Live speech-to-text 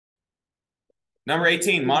Number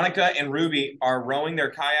 18, Monica and Ruby are rowing their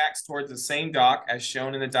kayaks towards the same dock as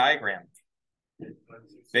shown in the diagram.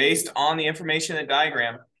 Based on the information in the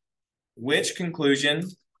diagram, which conclusion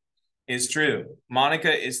is true?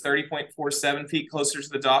 Monica is 30.47 feet closer to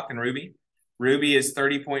the dock than Ruby. Ruby is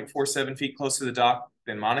 30.47 feet closer to the dock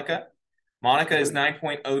than Monica. Monica is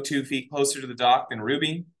 9.02 feet closer to the dock than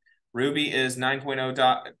Ruby. Ruby is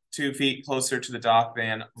 9.02 feet closer to the dock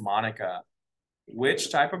than Monica.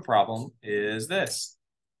 Which type of problem is this?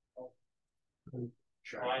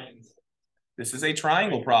 Triangles. This is a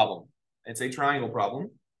triangle problem. It's a triangle problem.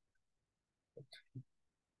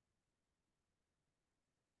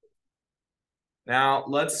 Now,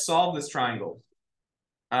 let's solve this triangle.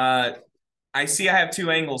 I see I have two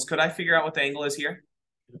angles. Could I figure out what the angle is here?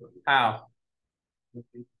 How?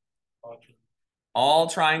 All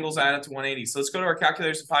triangles add up to 180. So let's go to our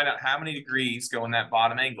calculators to find out how many degrees go in that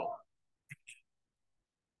bottom angle.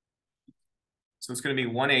 So it's going to be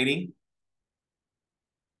 180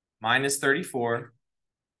 minus 34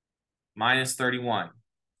 minus 31.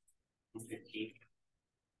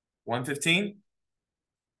 115?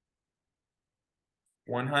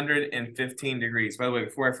 115 degrees. By the way,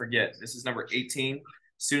 before I forget, this is number 18.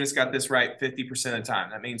 Students got this right 50% of the time.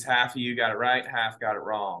 That means half of you got it right, half got it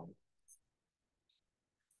wrong.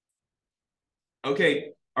 Okay,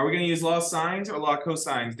 are we going to use law of sines or law of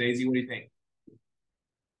cosines? Daisy, what do you think?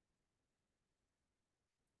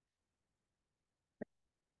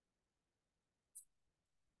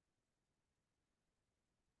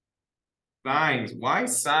 Sines. Why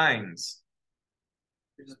sines?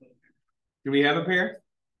 Do we have a pair?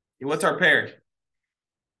 What's our pair?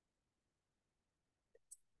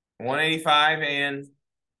 185 and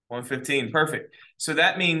 115. Perfect. So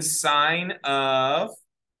that means sine of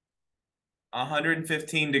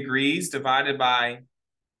 115 degrees divided by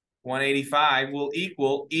 185 will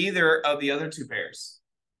equal either of the other two pairs.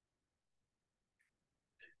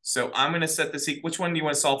 So I'm going to set this. Which one do you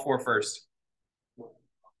want to solve for first?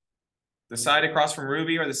 The side across from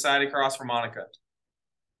Ruby or the side across from Monica?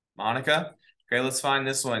 Monica. Okay, let's find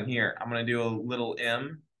this one here. I'm going to do a little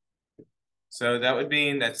m. So that would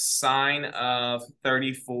mean that sine of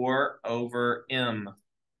 34 over m.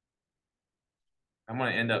 I'm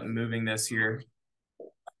going to end up moving this here.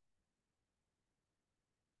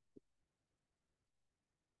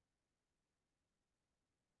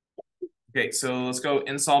 Okay, so let's go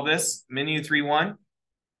and solve this. Menu 3-1.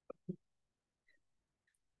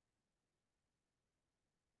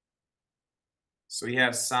 So we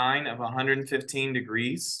have sine of 115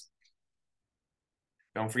 degrees.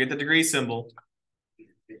 Don't forget the degree symbol.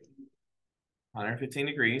 115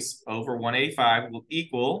 degrees over 185 will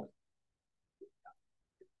equal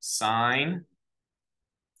sine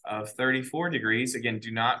of 34 degrees. Again,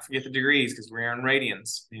 do not forget the degrees because we're in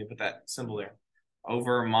radians. You put that symbol there.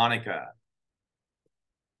 Over Monica.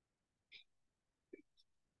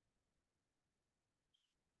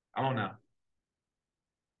 Oh, no.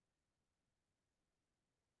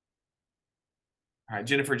 All right,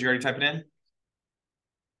 Jennifer, did you already type it in? Can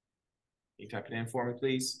you type it in for me,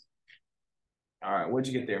 please? All right, what'd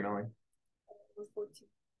you get there, Melanie? 114.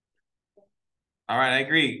 All right, I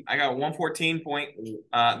agree. I got 114 point.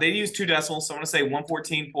 They use two decimals, so I'm going to say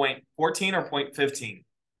 114.14 or 0.15.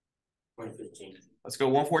 115. Let's go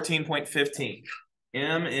 114.15.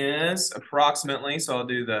 M is approximately, so I'll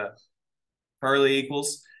do the curly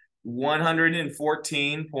equals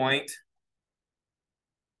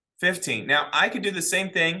 114.15. Now, I could do the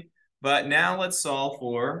same thing, but now let's solve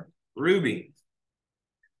for Ruby.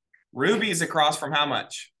 Ruby is across from how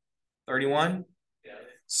much? 31? Yeah.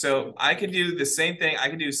 So I could do the same thing. I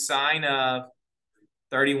could do sine of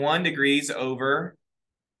 31 degrees over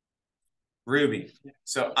Ruby.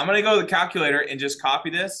 So I'm going to go to the calculator and just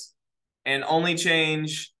copy this and only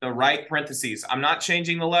change the right parentheses. I'm not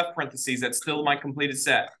changing the left parentheses. That's still my completed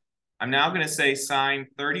set. I'm now going to say sine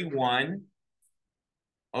 31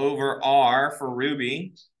 over R for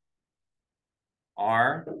Ruby.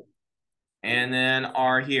 R. And then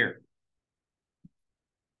R here.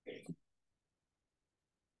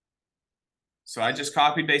 So I just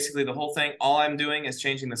copied basically the whole thing. All I'm doing is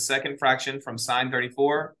changing the second fraction from sine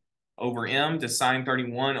 34 over M to sine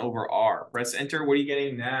 31 over R. Press enter. What are you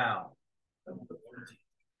getting now?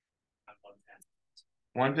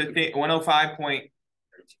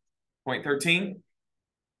 105.13.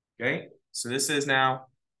 Okay. So this is now,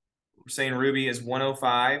 we're saying Ruby is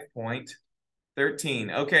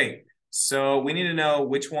 105.13. Okay. So we need to know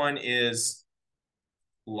which one is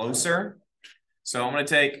closer. So I'm going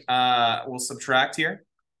to take, we'll subtract here.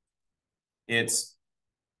 It's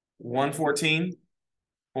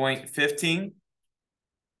 114.15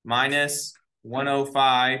 minus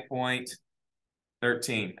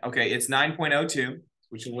 105.13. Okay, it's 9.02,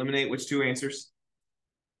 which eliminate which two answers?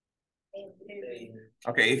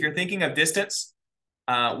 Okay, if you're thinking of distance,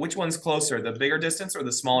 which one's closer, the bigger distance or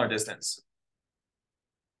the smaller distance?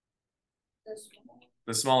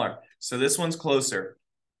 The smaller. So this one's closer.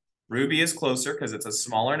 Ruby is closer because it's a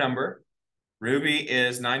smaller number. Ruby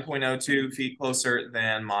is 9.02 feet closer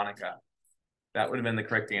than Monica. That would have been the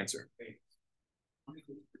correct answer.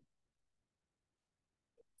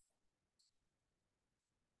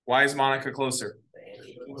 Why is Monica closer?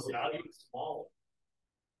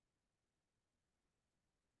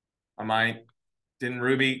 Didn't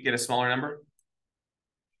Ruby get a smaller number?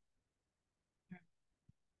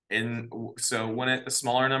 And so wouldn't the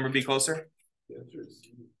smaller number be closer?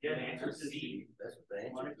 Yeah, the answer is D. That's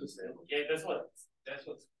what the answer said. Yeah, that's what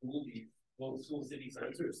school D. Well, school city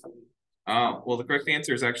says. Oh, well, the correct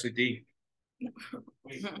answer is actually D.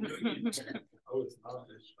 Wait, oh, it's not.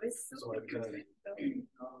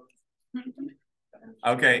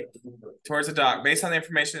 Okay, towards the dock. Based on the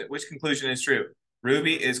information, which conclusion is true?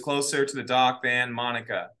 Ruby is closer to the dock than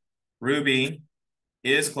Monica. Ruby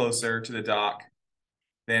is closer to the dock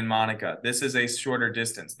than Monica. This is a shorter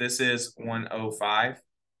distance. This is 105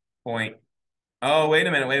 point. Oh, wait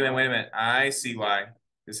a minute. I see why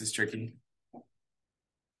this is tricky.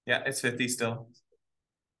 Yeah, it's 50 still.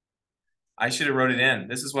 I should have wrote it in.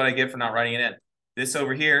 This is what I get for not writing it in. This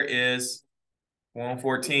over here is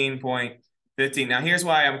 114.15. Now here's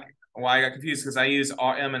why I got confused, because I use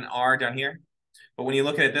M and R down here. But when you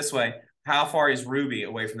look at it this way, how far is Ruby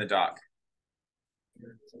away from the dock?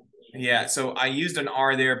 Yeah, so I used an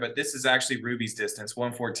R there, but this is actually Ruby's distance,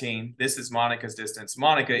 114. This is Monica's distance.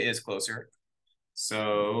 Monica is closer.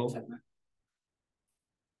 So,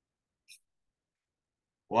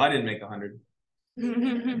 well, I didn't make 100.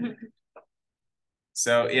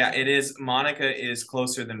 So yeah, it is. Monica is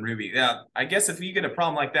closer than Ruby. Yeah, I guess if you get a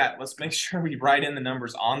problem like that, let's make sure we write in the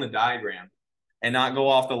numbers on the diagram and not go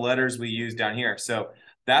off the letters we use down here. So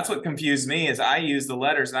that's what confused me, is I used the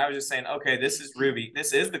letters and I was just saying, okay, this is Ruby.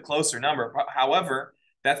 This is the closer number. However,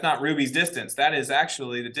 that's not Ruby's distance. That is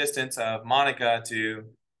actually the distance of Monica to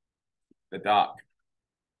the dock.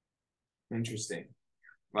 Interesting.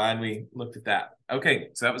 Glad we looked at that. Okay,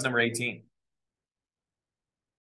 so that was number 18.